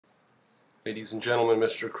Ladies and gentlemen,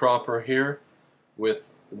 Mr. Cropper here with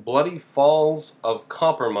Bloody Falls of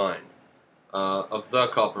Coppermine, of the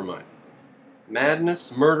Coppermine.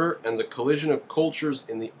 Madness, Murder, and the Collision of Cultures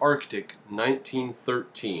in the Arctic,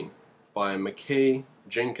 1913, by McKay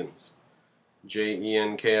Jenkins,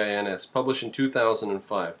 Jenkins, published in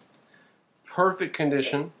 2005. Perfect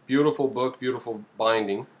condition, beautiful book, beautiful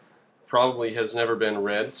binding. Probably has never been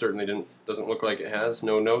read, certainly doesn't look like it has,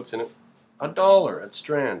 no notes in it. $1 at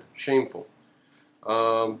Strand, shameful.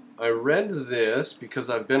 I read this because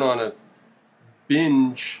I've been on a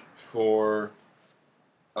binge for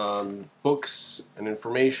books and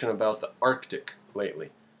information about the Arctic lately,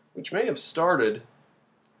 which may have started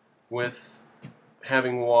with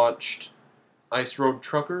having watched Ice Road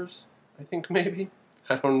Truckers, I think maybe,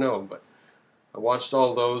 I don't know, but I watched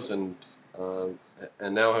all those and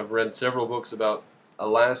now have read several books about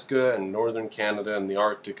Alaska and northern Canada and the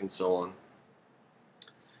Arctic and so on.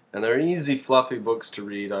 And they're easy, fluffy books to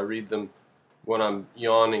read. I read them when I'm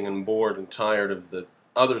yawning and bored and tired of the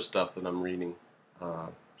other stuff that I'm reading.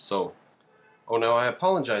 Oh, now I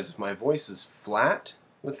apologize if my voice is flat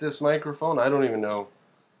with this microphone. I don't even know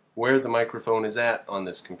where the microphone is at on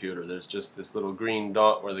this computer. There's just this little green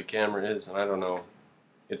dot where the camera is, and I don't know.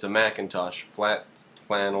 It's a Macintosh flat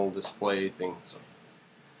panel display thing. So,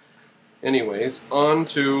 anyways, on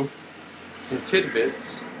to some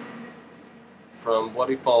tidbits from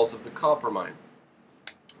Bloody Falls of the Coppermine.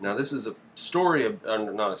 Now this is a story,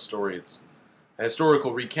 not a story, it's a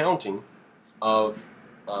historical recounting of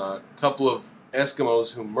a couple of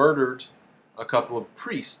Eskimos who murdered a couple of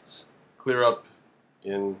priests clear up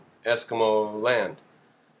in Eskimo land.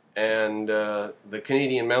 And the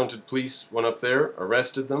Canadian Mounted Police went up there,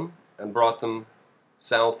 arrested them, and brought them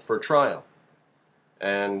south for trial.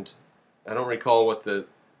 And I don't recall what the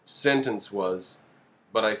sentence was,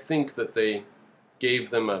 but I think that they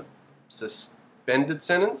gave them a suspended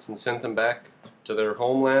sentence and sent them back to their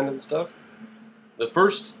homeland and stuff. The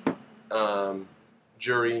first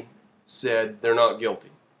jury said they're not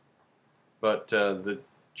guilty, but the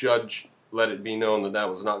judge let it be known that that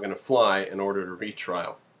was not going to fly and ordered a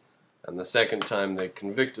retrial. And the second time they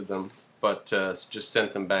convicted them, but just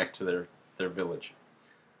sent them back to their village.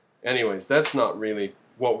 Anyways, that's not really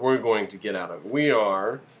what we're going to get out of it. We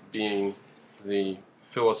are, being the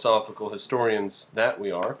philosophical historians that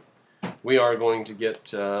we are going to get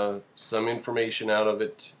some information out of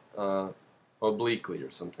it obliquely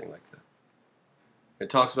or something like that. It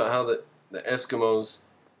talks about how the Eskimos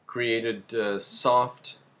created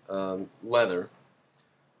soft leather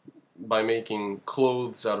by making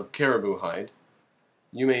clothes out of caribou hide.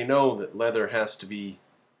 You may know that leather has to be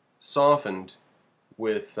softened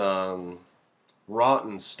with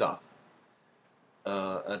rotten stuff.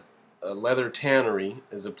 A leather tannery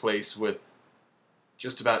is a place with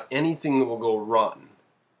just about anything that will go rotten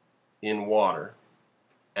in water,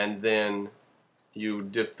 and then you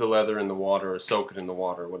dip the leather in the water or soak it in the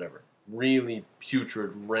water or whatever. Really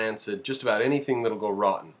putrid, rancid, just about anything that'll go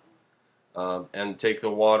rotten. And take the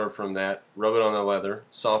water from that, rub it on the leather,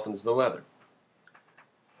 softens the leather.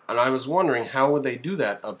 And I was wondering, how would they do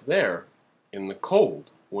that up there in the cold,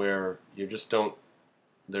 where you just don't,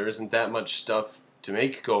 there isn't that much stuff to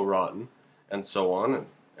make go rotten, and so on,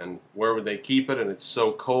 and where would they keep it? And it's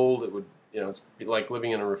so cold, it would, it's like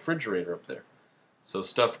living in a refrigerator up there. So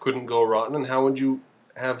stuff couldn't go rotten, and how would you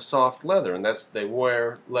have soft leather? And they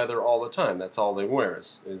wear leather all the time. That's all they wear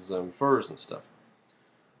is furs and stuff.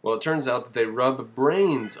 Well, it turns out that they rub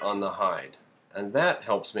brains on the hide, and that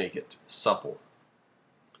helps make it supple.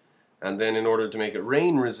 And then in order to make it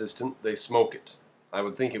rain resistant, they smoke it. I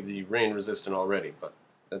would think it would be rain resistant already, but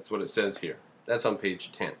that's what it says here. That's on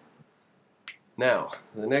page 10. Now,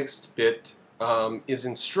 the next bit is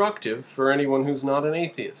instructive for anyone who's not an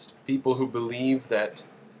atheist. People who believe that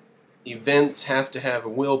events have to have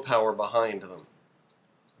willpower behind them.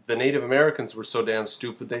 The Native Americans were so damn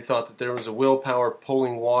stupid they thought that there was a willpower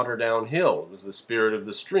pulling water downhill. It was the spirit of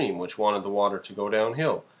the stream which wanted the water to go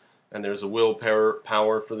downhill. And there's a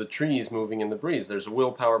willpower for the trees moving in the breeze. There's a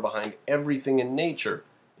willpower behind everything in nature,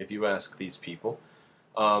 if you ask these people.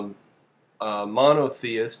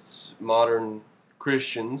 Monotheists, modern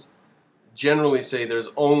Christians, generally say there's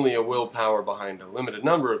only a willpower behind a limited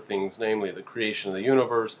number of things, namely the creation of the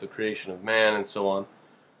universe, the creation of man, and so on.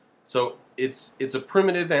 So it's a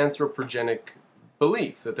primitive anthropogenic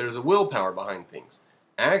belief that there's a willpower behind things.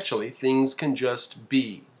 Actually, things can just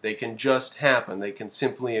be. They can just happen. They can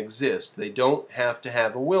simply exist. They don't have to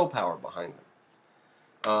have a willpower behind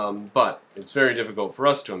them. But it's very difficult for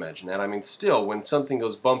us to imagine that. I mean, still, when something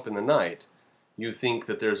goes bump in the night, you think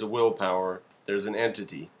that there's a willpower, there's an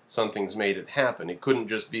entity something's made it happen. It couldn't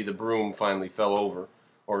just be the broom finally fell over,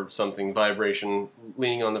 or something, vibration,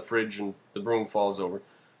 leaning on the fridge and the broom falls over.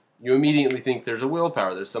 You immediately think there's a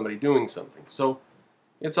willpower, there's somebody doing something. So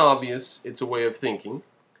it's obvious, it's a way of thinking.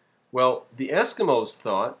 Well, the Eskimos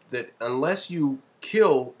thought that unless you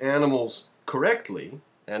kill animals correctly,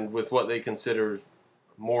 and with what they consider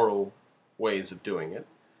moral ways of doing it,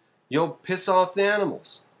 you'll piss off the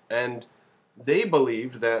animals. And they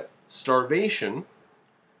believed that starvation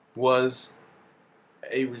was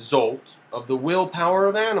a result of the willpower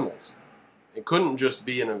of animals. It couldn't just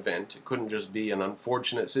be an event, it couldn't just be an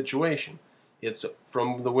unfortunate situation. It's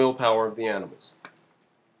from the willpower of the animals.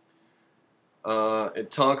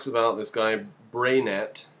 It talks about this guy,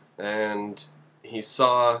 Braynet, and he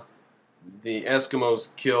saw the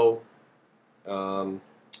Eskimos kill,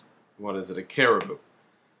 a caribou.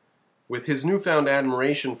 With his newfound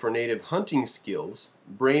admiration for native hunting skills,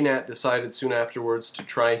 Braynet decided soon afterwards to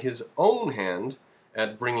try his own hand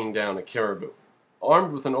at bringing down a caribou.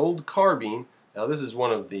 Armed with an old carbine, now this is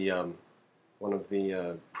one of the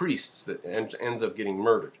priests that ends up getting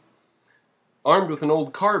murdered. Armed with an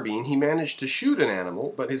old carbine, he managed to shoot an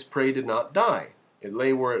animal, but his prey did not die. It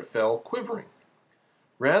lay where it fell, quivering.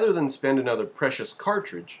 Rather than spend another precious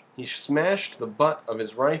cartridge, he smashed the butt of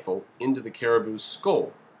his rifle into the caribou's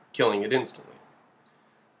skull, killing it instantly.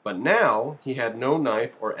 But now he had no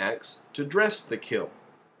knife or axe to dress the kill.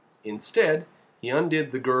 Instead, he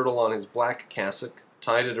undid the girdle on his black cassock,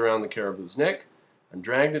 tied it around the caribou's neck, and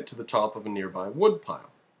dragged it to the top of a nearby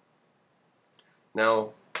woodpile. Now,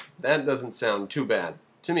 that doesn't sound too bad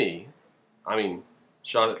to me. I mean,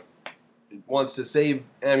 it wants to save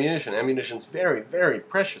ammunition. Ammunition's very, very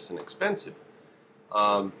precious and expensive.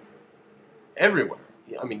 Everywhere.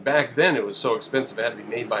 I mean, back then it was so expensive it had to be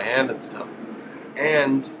made by hand and stuff.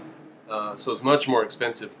 And so it's much more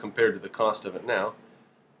expensive compared to the cost of it now.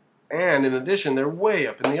 And in addition, they're way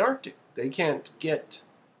up in the Arctic. They can't get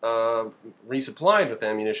resupplied with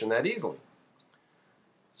ammunition that easily.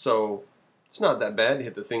 So it's not that bad to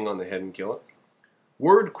hit the thing on the head and kill it.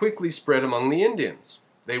 Word quickly spread among the Indians.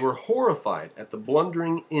 They were horrified at the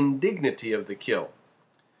blundering indignity of the kill.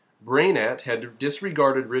 Braynet had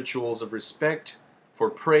disregarded rituals of respect for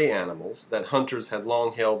prey animals that hunters had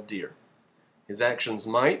long held dear. His actions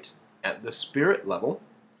might, at the spirit level,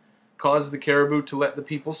 cause the caribou to let the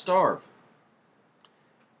people starve.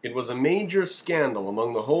 It was a major scandal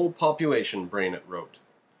among the whole population, Braynet wrote.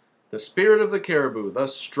 The spirit of the caribou,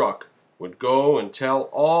 thus struck, would go and tell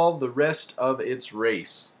all the rest of its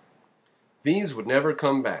race. These would never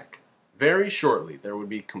come back. Very shortly there would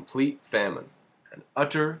be complete famine, an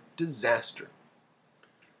utter disaster.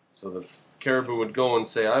 So the caribou would go and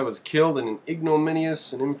say, I was killed in an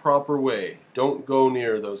ignominious and improper way. Don't go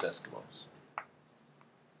near those Eskimos.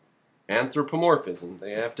 Anthropomorphism.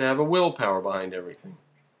 They have to have a willpower behind everything.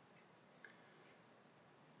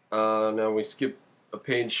 Now we skip a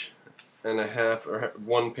page and a half, or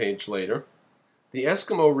one page later. The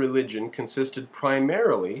Eskimo religion consisted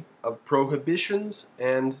primarily of prohibitions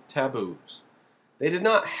and taboos. They did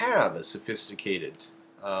not have a sophisticated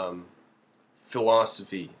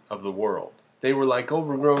philosophy of the world. They were like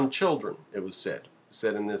overgrown children, it was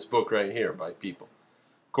said in this book right here by people.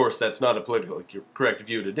 Of course, that's not a politically correct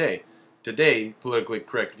view today. Today, politically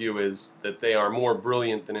correct view is that they are more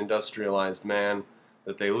brilliant than industrialized man,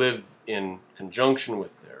 that they live in conjunction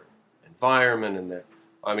with their environment and their,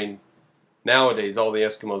 I mean, nowadays all the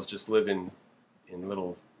Eskimos just live in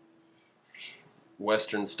little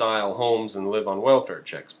Western-style homes and live on welfare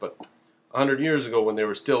checks. But 100 years ago, when they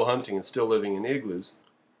were still hunting and still living in igloos,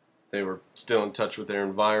 they were still in touch with their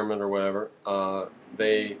environment or whatever,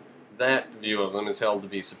 that view of them is held to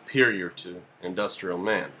be superior to industrial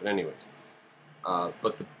man. But anyways,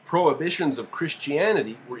 but the prohibitions of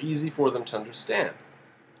Christianity were easy for them to understand.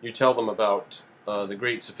 You tell them about the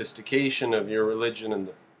great sophistication of your religion and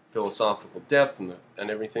the philosophical depth and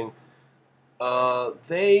everything.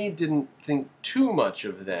 They didn't think too much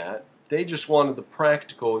of that. They just wanted the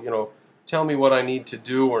practical, tell me what I need to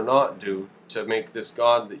do or not do to make this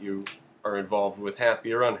God that you are involved with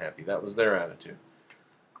happy or unhappy. That was their attitude.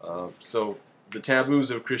 So the taboos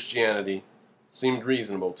of Christianity seemed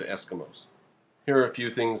reasonable to Eskimos. Here are a few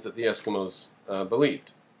things that the Eskimos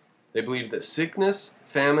believed. They believed that sickness,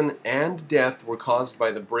 famine, and death were caused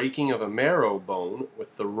by the breaking of a marrow bone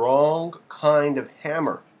with the wrong kind of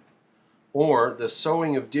hammer, or the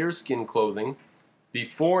sewing of deerskin clothing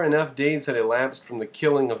before enough days had elapsed from the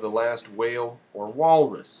killing of the last whale or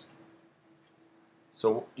walrus.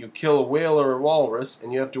 So you kill a whale or a walrus,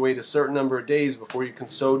 and you have to wait a certain number of days before you can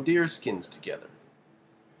sew deerskins together.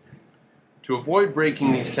 To avoid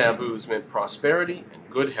breaking these taboos meant prosperity and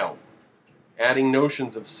good health. Adding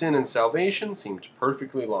notions of sin and salvation seemed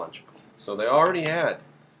perfectly logical. So they already had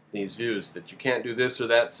these views that you can't do this or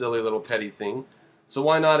that silly little petty thing. So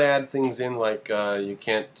why not add things in like you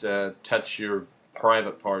can't touch your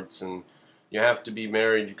private parts, and you have to be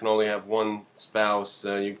married, you can only have one spouse,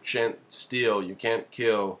 you can't steal, you can't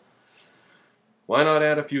kill. Why not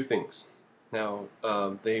add a few things? Now,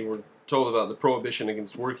 they were told about the prohibition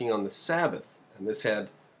against working on the Sabbath, and this had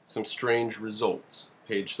some strange results.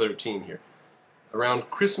 Page 13 here. Around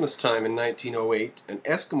Christmas time in 1908, an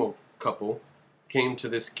Eskimo couple came to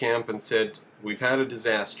this camp and said, "We've had a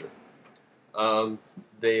disaster."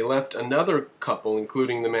 They left another couple,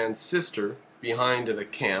 including the man's sister, behind at a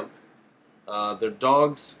camp. Their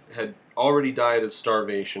dogs had already died of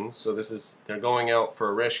starvation, so they're going out for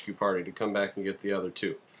a rescue party to come back and get the other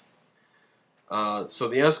two. So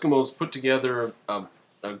the Eskimos put together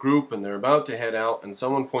a group, and they're about to head out, and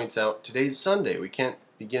someone points out, "Today's Sunday, we can't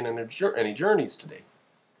begin any journeys today."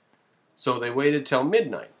 So they waited till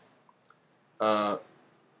midnight.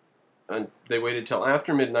 And they waited till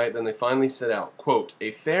after midnight, then they finally set out. Quote,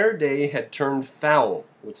 "A fair day had turned foul,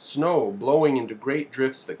 with snow blowing into great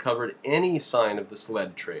drifts that covered any sign of the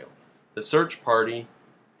sled trail. The search party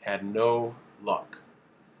had no luck."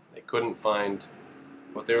 They couldn't find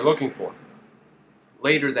what they were looking for.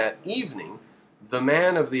 Later that evening, the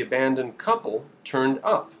man of the abandoned couple turned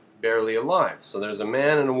up, barely alive. So there's a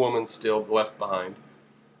man and a woman still left behind.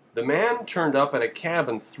 The man turned up at a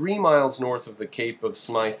cabin 3 miles north of the Cape of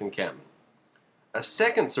Smythe Encampment. A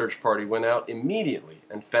second search party went out immediately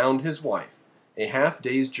and found his wife, a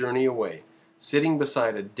half-day's journey away, sitting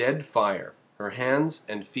beside a dead fire, her hands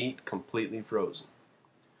and feet completely frozen.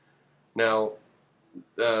 Now,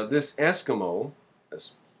 this Eskimo, a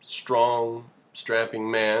strong, strapping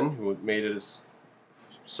man who made it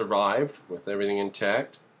survived with everything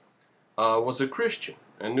intact, was a Christian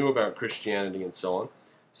and knew about Christianity and so on.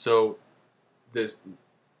 So this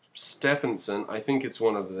Stephenson, I think it's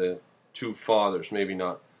one of the two fathers, maybe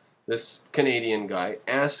not. This Canadian guy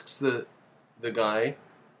asks the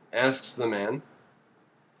man,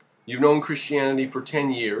 "You've known Christianity for 10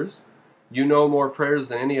 years. You know more prayers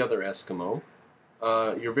than any other Eskimo.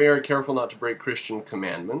 You're very careful not to break Christian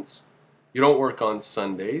commandments. You don't work on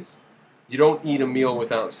Sundays. You don't eat a meal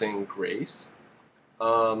without saying grace."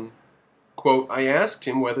 Quote, "I asked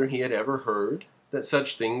him whether he had ever heard that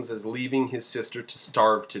such things as leaving his sister to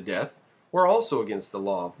starve to death were also against the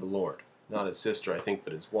law of the Lord." Not his sister, I think,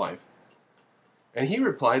 but his wife. And he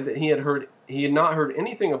replied that he had not heard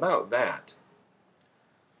anything about that.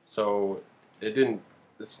 So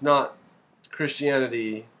it's not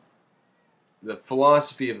Christianity, the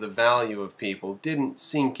philosophy of the value of people didn't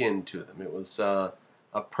sink into them. It was a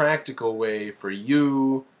practical way for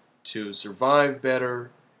you to survive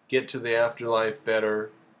better, get to the afterlife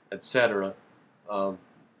better, etc.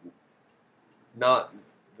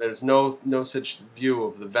 There's no such view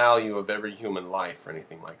of the value of every human life or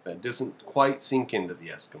anything like that. It doesn't quite sink into the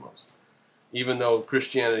Eskimos. Even though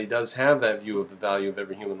Christianity does have that view of the value of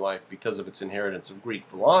every human life because of its inheritance of Greek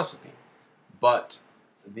philosophy, but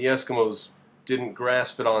the Eskimos didn't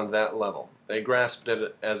grasp it on that level. They grasped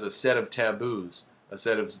it as a set of taboos, a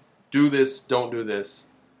set of do this, don't do this.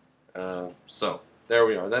 So, there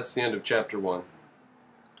we are. That's the end of Chapter 1.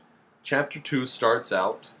 Chapter 2 starts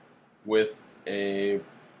out with a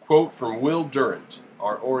quote from Will Durant,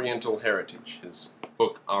 Our Oriental Heritage, his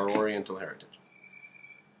book, Our Oriental Heritage.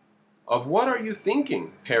 "Of what are you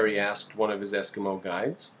thinking?" Perry asked one of his Eskimo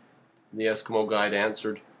guides. The Eskimo guide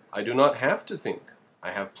answered, "I do not have to think.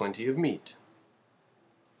 I have plenty of meat."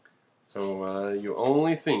 So you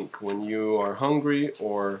only think when you are hungry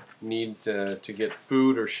or need to get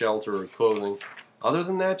food or shelter or clothing. Other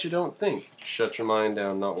than that, you don't think. Just shut your mind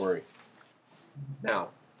down, not worry. Now,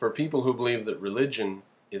 for people who believe that religion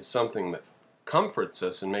is something that comforts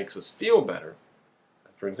us and makes us feel better,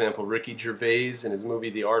 for example, Ricky Gervais in his movie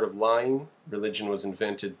The Art of Lying, religion was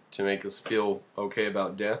invented to make us feel okay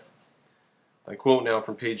about death. I quote now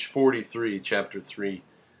from page 43, chapter 3.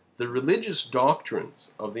 "The religious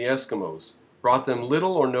doctrines of the Eskimos brought them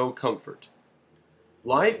little or no comfort.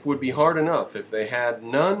 Life would be hard enough if they had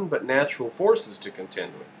none but natural forces to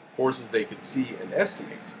contend with, forces they could see and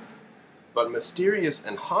estimate. But mysterious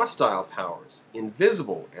and hostile powers,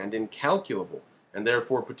 invisible and incalculable, and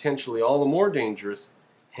therefore potentially all the more dangerous,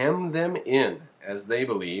 hem them in, as they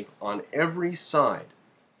believe, on every side.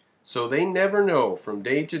 So they never know from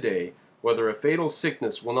day to day whether a fatal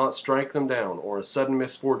sickness will not strike them down, or a sudden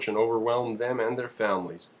misfortune overwhelm them and their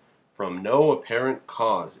families. From no apparent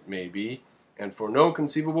cause, it may be, and for no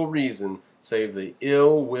conceivable reason, save the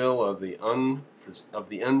ill will of the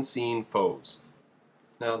unseen foes.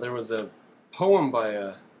 Now there was a poem by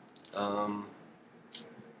a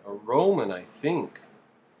Roman, I think,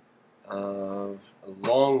 a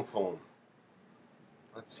long poem.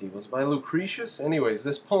 Let's see, was it by Lucretius? Anyways,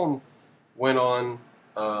 this poem went on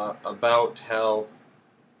about how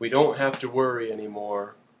we don't have to worry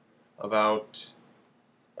anymore about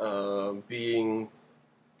being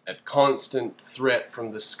at constant threat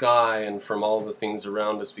from the sky and from all the things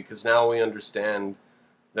around us, because now we understand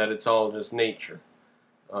that it's all just nature.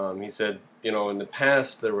 He said, you know, in the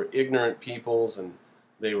past there were ignorant peoples and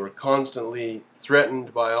they were constantly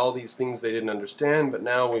threatened by all these things they didn't understand, but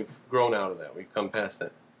now we've grown out of that. We've come past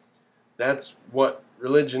that. That's what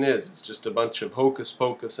religion is. It's just a bunch of hocus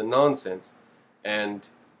pocus and nonsense, and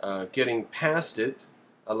getting past it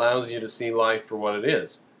allows you to see life for what it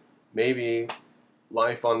is. Maybe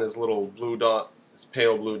life on this little blue dot, this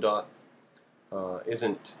pale blue dot,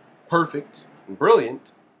 isn't perfect and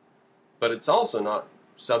brilliant, but it's also not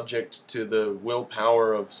subject to the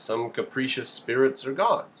willpower of some capricious spirits or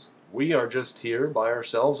gods. We are just here by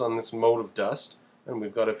ourselves on this mote of dust, and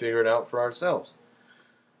we've got to figure it out for ourselves.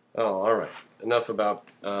 Oh, all right. Enough about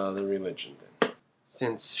the religion then.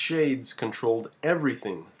 Since shades controlled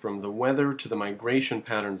everything from the weather to the migration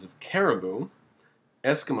patterns of caribou,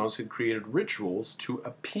 Eskimos had created rituals to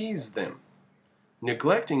appease them.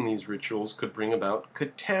 Neglecting these rituals could bring about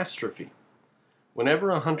catastrophe. Whenever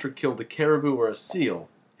a hunter killed a caribou or a seal,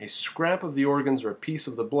 a scrap of the organs or a piece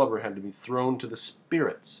of the blubber had to be thrown to the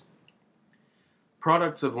spirits.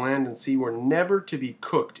 Products of land and sea were never to be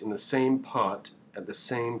cooked in the same pot at the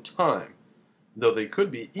same time, though they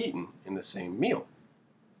could be eaten in the same meal.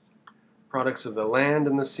 Products of the land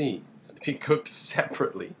and the sea had to be cooked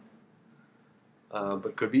separately,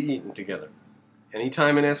 but could be eaten together.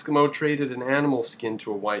 Anytime an Eskimo traded an animal skin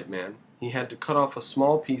to a white man, he had to cut off a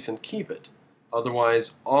small piece and keep it.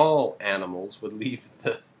 Otherwise, all animals would leave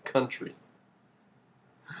the country.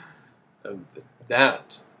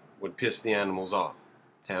 That would piss the animals off,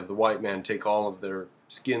 to have the white man take all of their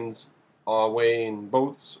skins away in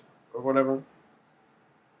boats or whatever.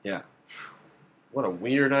 Yeah. What a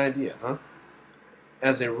weird idea, huh?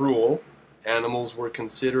 As a rule, animals were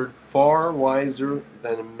considered far wiser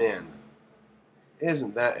than men.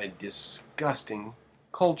 Isn't that a disgusting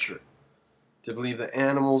culture, to believe that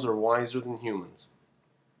animals are wiser than humans?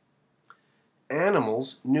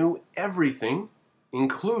 Animals knew everything,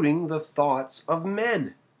 including the thoughts of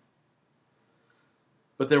men.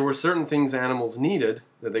 But there were certain things animals needed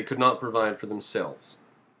that they could not provide for themselves.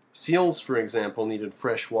 Seals, for example, needed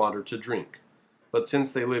fresh water to drink, but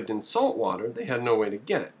since they lived in salt water, they had no way to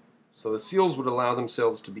get it. So the seals would allow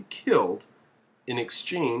themselves to be killed in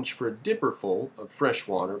exchange for a dipperful of fresh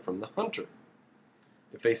water from the hunter.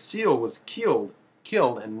 If a seal was killed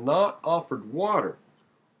and not offered water,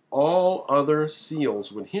 all other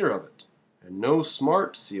seals would hear of it, and no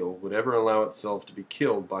smart seal would ever allow itself to be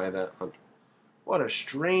killed by that hunter. What a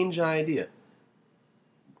strange idea.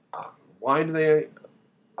 Why do they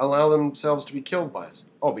allow themselves to be killed by us?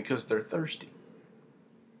 Oh, because they're thirsty.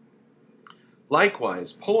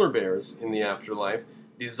 Likewise, polar bears in the afterlife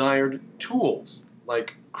desired tools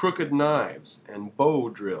like crooked knives and bow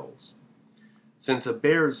drills. Since a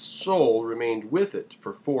bear's soul remained with it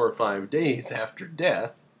for 4 or 5 days after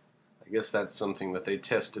death, I guess that's something that they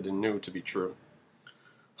tested and knew to be true,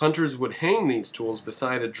 hunters would hang these tools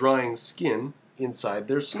beside a drying skin inside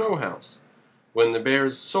their snow house. When the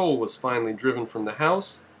bear's soul was finally driven from the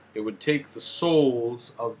house, it would take the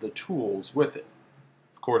souls of the tools with it.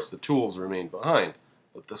 Of course, the tools remained behind,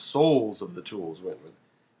 but the souls of the tools went with it.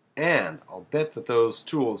 And I'll bet that those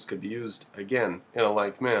tools could be used again in a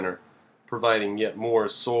like manner, providing yet more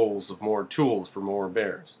souls of more tools for more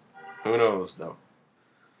bears. Who knows, though?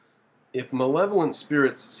 If malevolent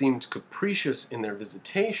spirits seemed capricious in their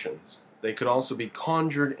visitations, they could also be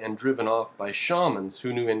conjured and driven off by shamans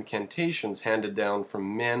who knew incantations handed down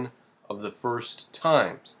from men of the first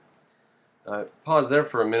times. Pause there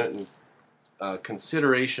for a minute and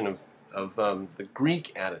consideration of the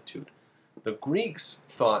Greek attitude. The Greeks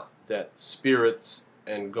thought that spirits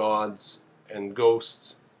and gods and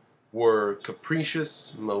ghosts were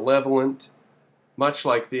capricious, malevolent, much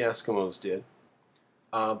like the Eskimos did.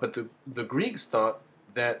 But the Greeks thought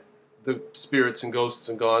that the spirits and ghosts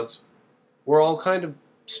and gods were all kind of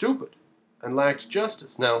stupid and lacked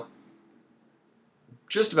justice. Now,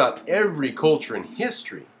 just about every culture in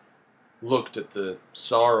history looked at the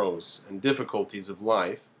sorrows and difficulties of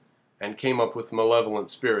life and came up with malevolent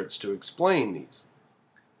spirits to explain these,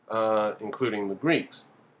 including the Greeks.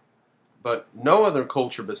 But no other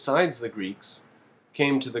culture besides the Greeks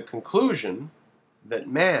came to the conclusion that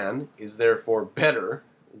man is therefore better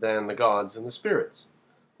than the gods and the spirits.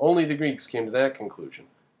 Only the Greeks came to that conclusion.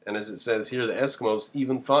 And as it says here, the Eskimos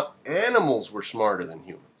even thought animals were smarter than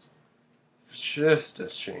humans. It's just a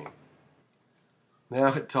shame.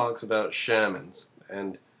 Now it talks about shamans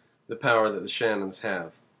and the power that the shamans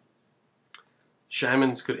have.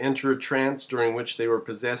 Shamans could enter a trance during which they were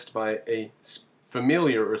possessed by a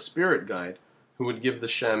familiar or spirit guide who would give the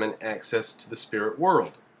shaman access to the spirit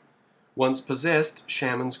world. Once possessed,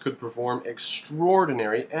 shamans could perform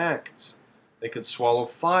extraordinary acts. They could swallow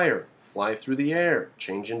fire, fly through the air,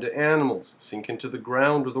 change into animals, sink into the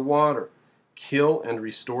ground or the water, kill and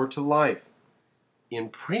restore to life. In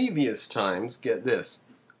previous times, get this,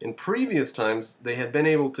 in previous times they had been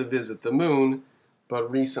able to visit the moon, but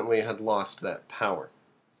recently had lost that power.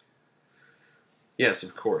 Yes,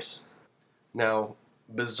 of course. Now,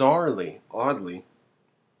 bizarrely, oddly,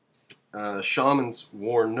 shamans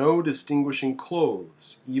wore no distinguishing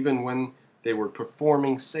clothes, even when they were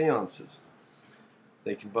performing seances.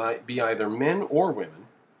 They could be either men or women,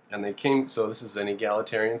 and they came, so this is an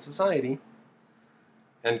egalitarian society,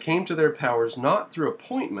 and came to their powers not through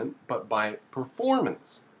appointment, but by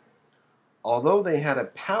performance. Although they had a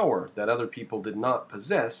power that other people did not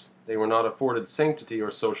possess, they were not afforded sanctity or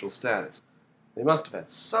social status. They must have had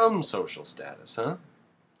some social status, huh?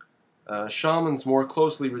 Shamans more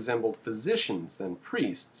closely resembled physicians than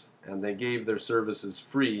priests, and they gave their services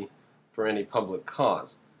free for any public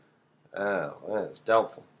cause. It's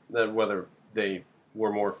doubtful that whether they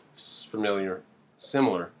were more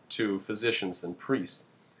similar to physicians than priests.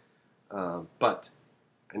 But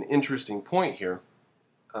an interesting point here,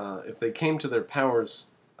 if they came to their powers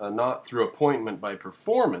not through appointment by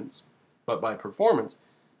performance, but by performance,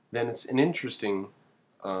 then it's interesting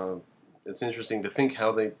to think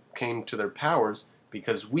how they came to their powers,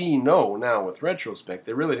 because we know now with retrospect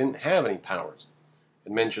they really didn't have any powers.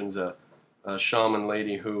 It mentions a shaman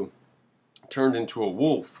lady who turned into a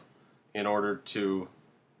wolf in order to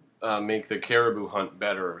make the caribou hunt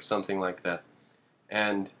better or something like that.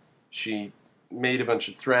 And she made a bunch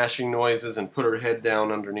of thrashing noises and put her head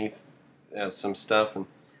down underneath some stuff,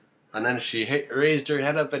 and then she raised her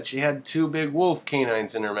head up and she had two big wolf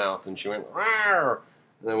canines in her mouth, and she went "Rawr!"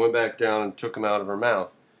 and then went back down and took them out of her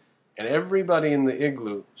mouth. And everybody in the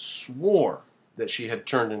igloo swore that she had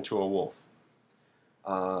turned into a wolf.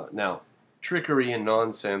 Now, trickery and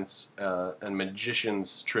nonsense and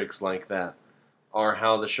magicians' tricks like that are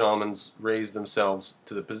how the shamans raised themselves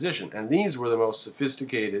to the position. And these were the most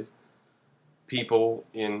sophisticated people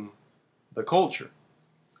in the culture.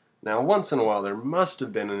 Now, once in a while, there must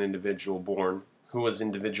have been an individual born who was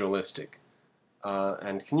individualistic.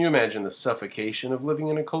 And can you imagine the suffocation of living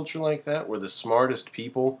in a culture like that, where the smartest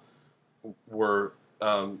people were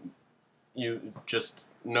just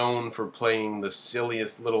known for playing the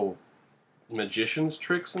silliest little magician's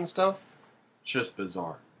tricks and stuff? Just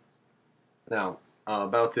bizarre. Now,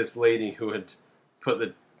 about this lady who had put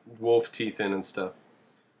the wolf teeth in and stuff.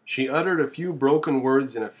 She uttered a few broken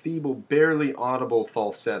words in a feeble, barely audible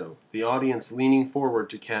falsetto, the audience leaning forward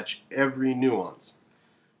to catch every nuance.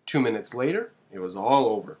 2 minutes later, it was all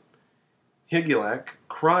over. Hygelac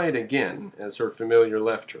cried again as her familiar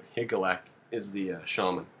left her. Hygelac is the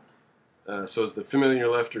shaman. So as the familiar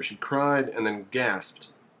left her, she cried and then gasped.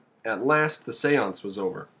 At last, the seance was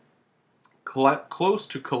over. Close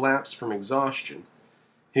to collapse from exhaustion,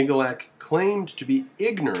 Hygelac claimed to be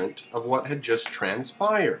ignorant of what had just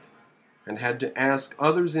transpired, and had to ask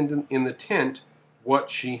others in the tent what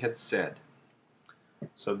she had said.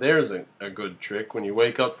 So there's a good trick. When you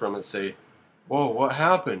wake up from it, say, "Whoa, what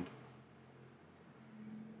happened?"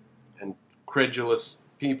 And credulous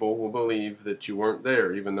people will believe that you weren't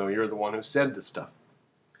there, even though you're the one who said the stuff.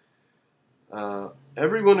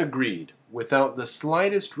 Everyone agreed, without the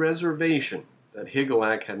slightest reservation, that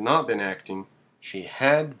Hygelac had not been acting. She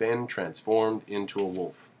had been transformed into a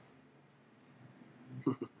wolf.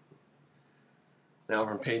 Now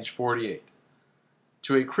from page 48.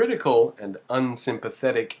 To a critical and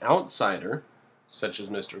unsympathetic outsider, such as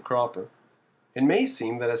Mr. Cropper, it may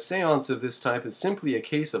seem that a seance of this type is simply a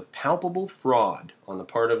case of palpable fraud on the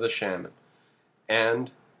part of the shaman,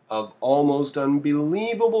 and of almost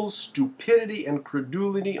unbelievable stupidity and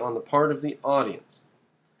credulity on the part of the audience.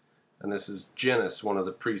 And this is Genus, one of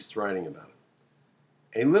the priests, writing about it.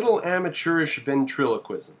 A little amateurish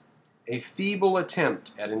ventriloquism, a feeble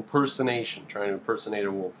attempt at impersonation, trying to impersonate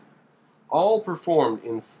a wolf, all performed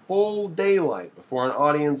in full daylight before an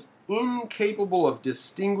audience incapable of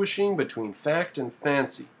distinguishing between fact and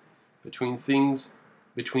fancy, between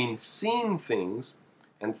seen things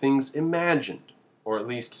and things imagined, or at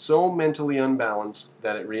least so mentally unbalanced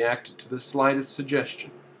that it reacted to the slightest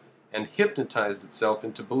suggestion and hypnotized itself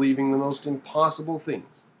into believing the most impossible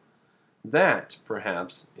things. That,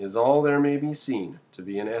 perhaps, is all there may be seen to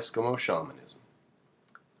be in Eskimo shamanism.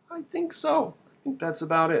 I think so. I think that's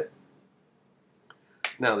about it.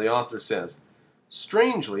 Now, the author says,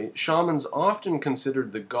 strangely, shamans often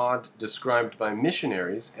considered the god described by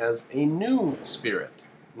missionaries as a new spirit,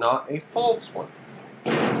 not a false one.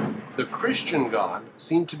 The Christian God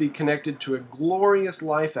seemed to be connected to a glorious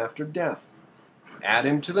life after death. Add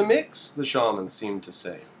him to the mix, the shamans seemed to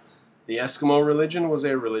say. The Eskimo religion was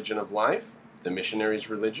a religion of life. The missionaries'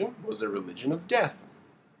 religion was a religion of death.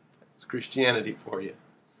 That's Christianity for you.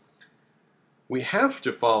 We have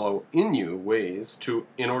to follow Innu ways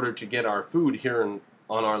in order to get our food here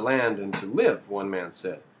on our land and to live, one man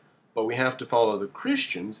said. But we have to follow the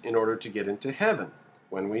Christians in order to get into heaven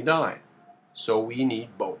when we die. So we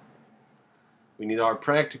need both. We need our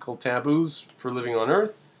practical taboos for living on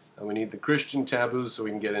earth, and we need the Christian taboos so we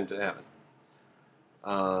can get into heaven.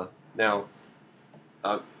 Now,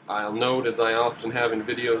 I'll note, as I often have in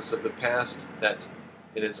videos of the past, that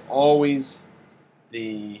it is always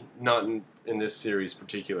not in this series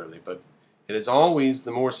particularly, but it is always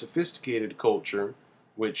the more sophisticated culture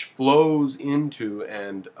which flows into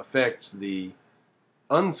and affects the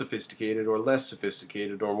unsophisticated or less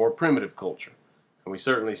sophisticated or more primitive culture. And we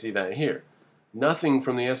certainly see that here. Nothing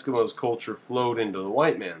from the Eskimos' culture flowed into the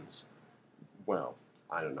white man's, well,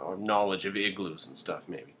 I don't know, knowledge of igloos and stuff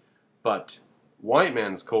maybe. But white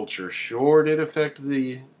man's culture sure did affect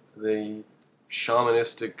the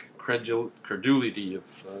shamanistic credulity of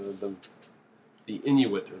the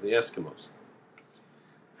Inuit or the Eskimos.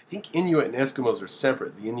 I think Inuit and Eskimos are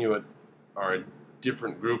separate. The Inuit are a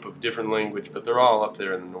different group of different language, but they're all up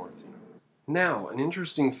there in the north. Now, an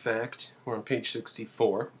interesting fact, we're on page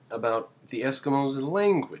 64, about the Eskimos'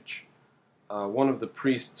 language. One of the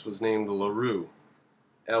priests was named Leroux,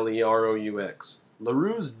 L-E-R-O-U-X.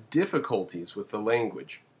 Leroux's difficulties with the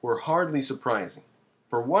language were hardly surprising.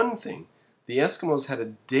 For one thing, the Eskimos had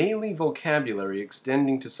a daily vocabulary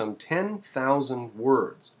extending to some 10,000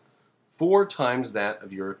 words, 4 times that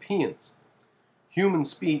of Europeans. Human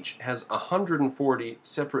speech has 140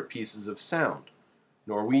 separate pieces of sound.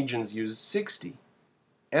 Norwegians use 60.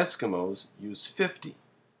 Eskimos use 50.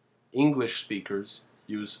 English speakers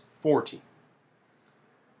use 40.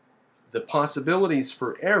 The possibilities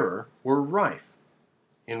for error were rife.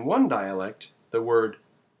 In one dialect, the word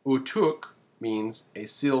utuk means a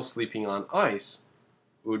seal sleeping on ice.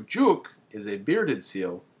 Ujuk is a bearded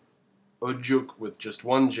seal. Ujuk with just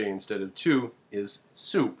one J instead of 2 is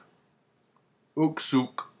soup.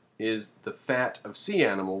 Uksuk is the fat of sea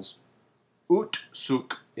animals.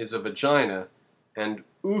 Utsuk is a vagina, and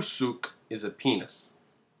usuk is a penis.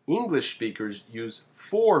 English speakers use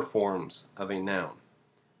 4 forms of a noun.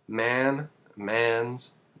 Man,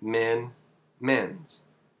 mans, men, men's.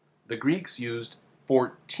 The Greeks used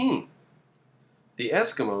 14. The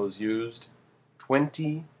Eskimos used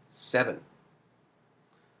 27.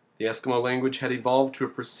 The Eskimo language had evolved to a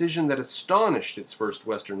precision that astonished its first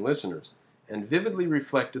Western listeners, and vividly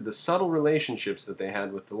reflected the subtle relationships that they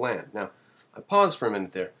had with the land. Now, I pause for a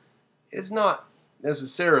minute there. It's not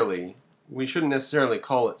necessarily, we shouldn't necessarily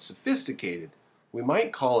call it sophisticated. We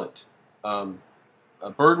might call it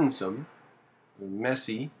burdensome,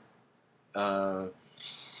 messy,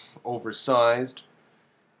 oversized.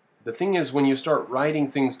 The thing is, when you start writing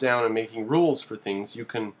things down and making rules for things, you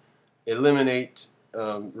can eliminate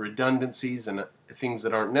redundancies and things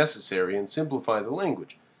that aren't necessary and simplify the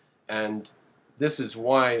language. And this is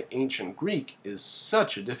why ancient Greek is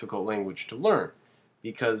such a difficult language to learn,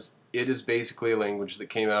 because it is basically a language that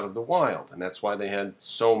came out of the wild, and that's why they had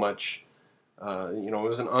so much, it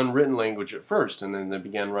was an unwritten language at first, and then they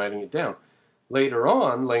began writing it down. Later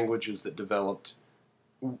on, languages that developed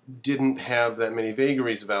didn't have that many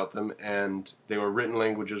vagaries about them, and they were written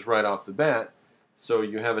languages right off the bat, so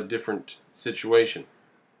you have a different situation.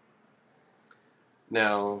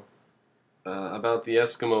 Now, about the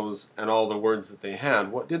Eskimos and all the words that they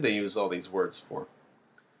had, what did they use all these words for?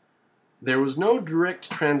 There was no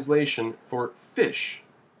direct translation for fish,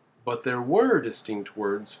 but there were distinct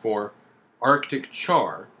words for Arctic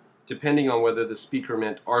char, depending on whether the speaker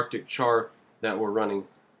meant Arctic char that were running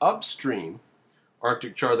upstream,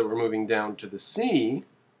 Arctic char that were moving down to the sea,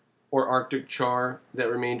 or Arctic char that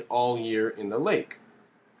remained all year in the lake.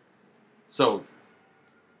 So,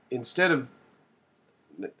 instead of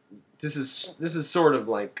this is sort of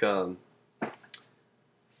like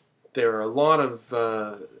there are a lot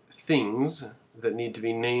of things that need to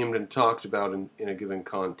be named and talked about in a given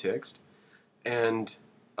context, and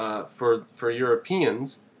for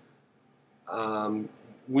Europeans,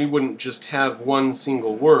 we wouldn't just have one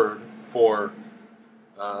single word for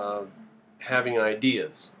having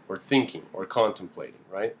ideas or thinking or contemplating,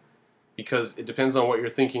 right? Because it depends on what you're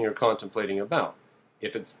thinking or contemplating about.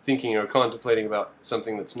 If it's thinking or contemplating about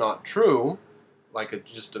something that's not true, like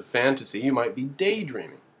just a fantasy, you might be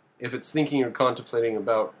daydreaming. If it's thinking or contemplating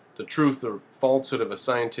about the truth or falsehood of a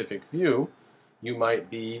scientific view, you might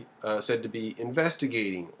be said to be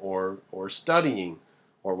investigating or studying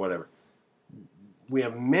or whatever. We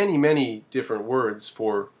have many, many different words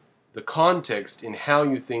for the context in how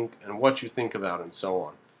you think and what you think about and so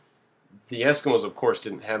on. The Eskimos, of course,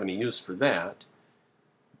 didn't have any use for that.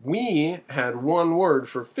 We had one word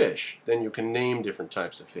for fish. Then you can name different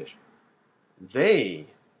types of fish. They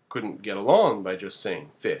couldn't get along by just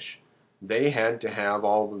saying fish. They had to have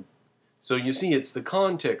all the... So you see, it's the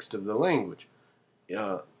context of the language.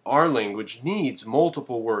 Our language needs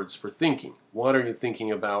multiple words for thinking. What are you thinking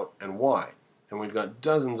about and why? And we've got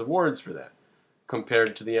dozens of words for that,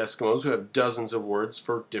 compared to the Eskimos, who have dozens of words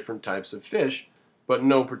for different types of fish, but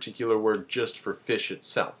no particular word just for fish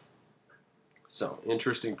itself. So,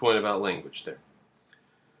 interesting point about language there.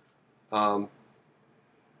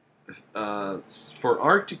 For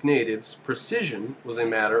Arctic natives, precision was a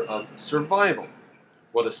matter of survival.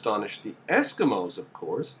 What astonished the Eskimos, of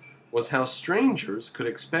course, was how strangers could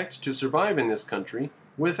expect to survive in this country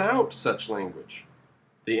without such language.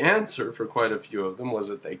 The answer for quite a few of them was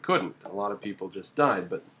that they couldn't. A lot of people just died,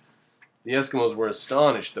 but the Eskimos were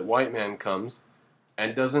astonished that white man comes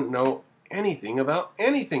and doesn't know anything about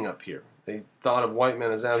anything up here. They thought of white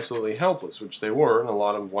men as absolutely helpless, which they were, and a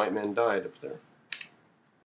lot of white men died up there.